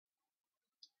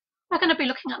we're going to be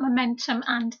looking at momentum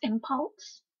and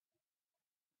impulse.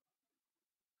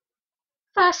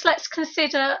 First, let's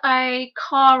consider a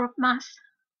car of mass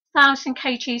 1000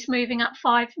 kgs moving at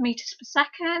 5 meters per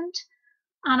second,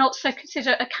 and also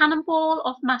consider a cannonball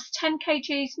of mass 10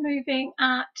 kgs moving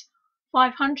at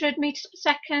 500 meters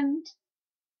per second.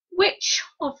 Which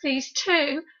of these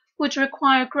two would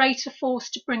require greater force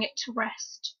to bring it to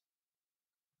rest?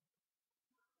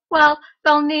 Well,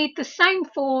 they'll need the same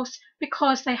force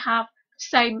because they have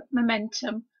the same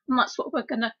momentum, and that's what we're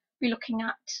going to be looking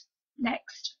at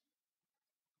next.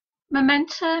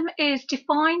 Momentum is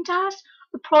defined as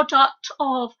the product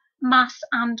of mass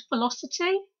and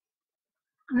velocity,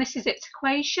 and this is its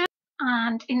equation.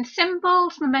 And in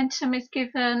symbols, momentum is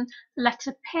given the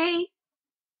letter P.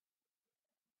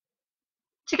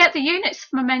 To get the units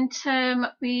of momentum,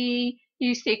 we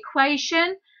use the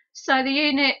equation. So the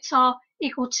units are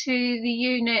equal to the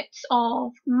units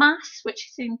of mass, which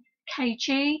is in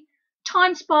kg,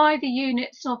 times by the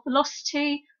units of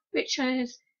velocity, which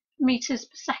is meters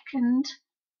per second.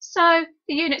 So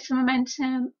the units of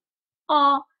momentum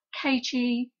are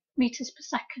kg meters per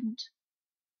second.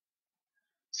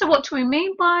 So what do we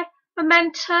mean by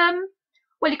momentum?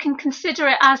 Well, you can consider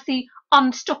it as the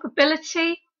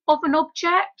unstoppability of an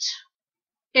object.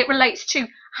 It relates to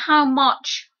how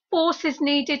much force is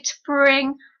needed to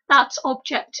bring that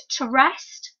object to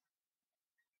rest.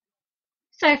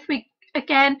 So if we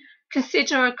again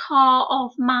consider a car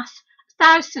of mass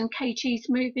 1000 kgs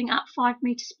moving at 5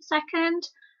 meters per second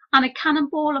and a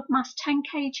cannonball of mass 10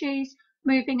 kgs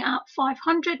moving at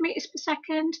 500 meters per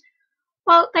second,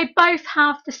 well, they both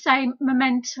have the same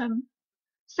momentum.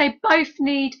 So they both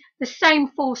need the same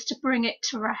force to bring it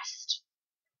to rest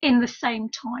in the same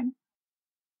time.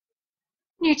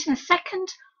 Newton's second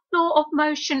law of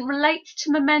motion relates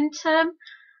to momentum,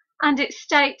 and it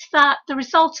states that the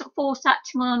resultant force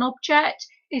acting on an object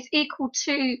is equal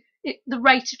to the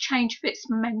rate of change of its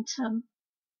momentum.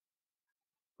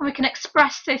 And we can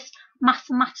express this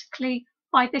mathematically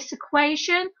by this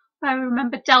equation, where we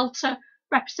remember delta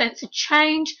represents a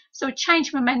change, so a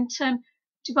change in momentum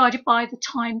divided by the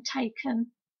time taken.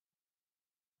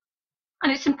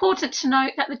 And it's important to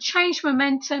note that the change in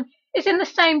momentum is in the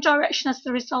same direction as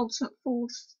the resultant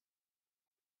force.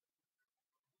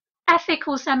 F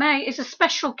equals ma is a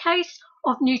special case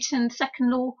of Newton's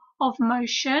second law of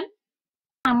motion,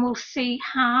 and we'll see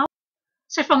how.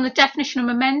 So from the definition of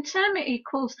momentum, it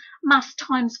equals mass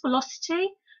times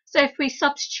velocity. So if we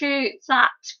substitute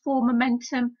that for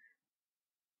momentum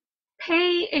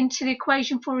P into the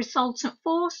equation for resultant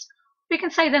force, we can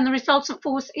say then the resultant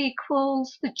force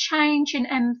equals the change in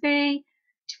mv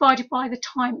divided by the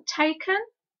time taken.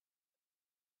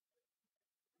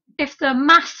 If the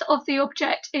mass of the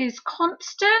object is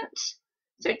constant,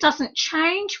 so it doesn't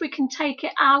change, we can take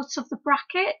it out of the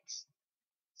bracket.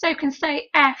 So you can say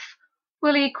F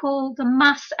will equal the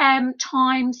mass m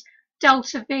times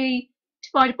delta v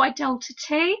divided by delta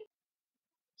t.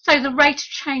 So the rate of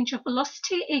change of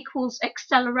velocity equals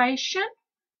acceleration.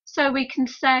 So we can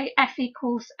say F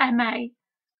equals ma.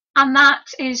 And that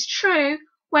is true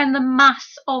when the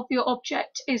mass of your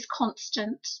object is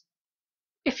constant.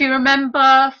 If you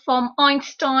remember from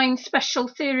Einstein's special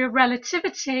theory of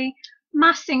relativity,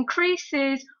 mass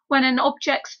increases when an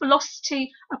object's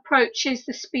velocity approaches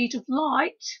the speed of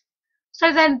light.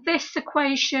 So then this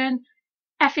equation,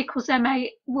 F equals ma,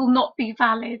 will not be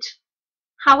valid.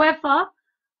 However,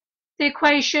 the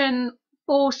equation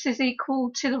force is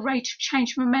equal to the rate of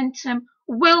change of momentum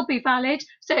will be valid,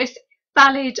 so it's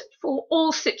valid for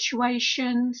all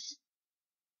situations,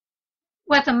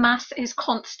 whether mass is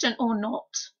constant or not.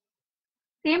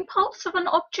 The impulse of an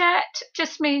object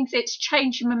just means its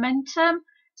change in momentum,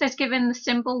 so it's given the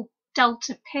symbol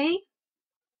delta p.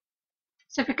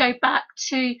 So if we go back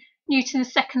to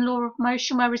Newton's second law of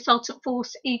motion, where resultant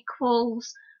force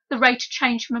equals the rate of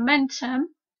change of momentum,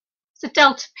 so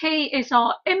delta p is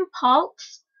our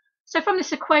impulse. So from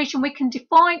this equation we can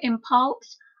define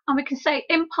impulse, and we can say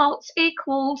impulse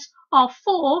equals our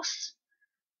force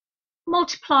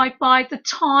multiplied by the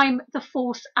time the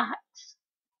force acts.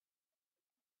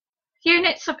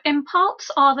 Units of impulse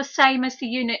are the same as the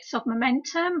units of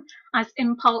momentum, as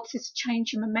impulse is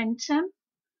change in momentum.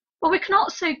 But we can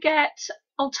also get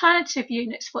alternative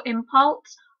units for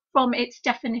impulse from its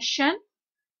definition.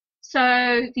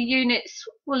 So the units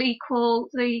will equal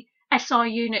the SI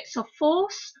units of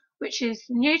force, which is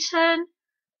Newton,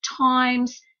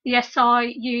 times the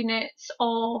SI units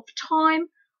of time,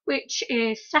 which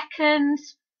is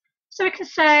seconds. So we can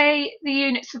say the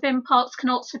units of impulse can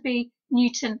also be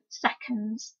Newton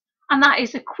seconds, and that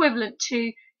is equivalent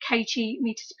to kg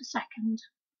meters per second.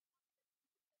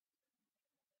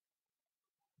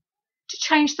 To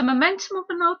change the momentum of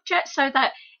an object so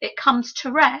that it comes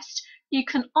to rest, you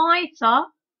can either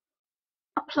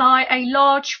apply a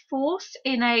large force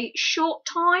in a short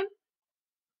time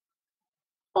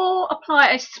or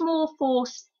apply a small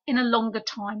force in a longer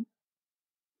time,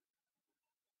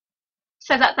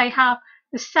 so that they have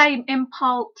the same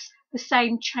impulse, the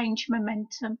same change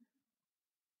momentum.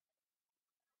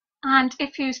 And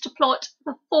if you used to plot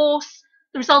the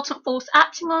resultant force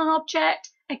acting on an object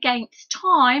against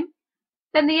time,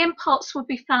 then the impulse would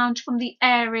be found from the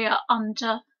area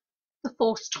under the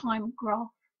force time graph.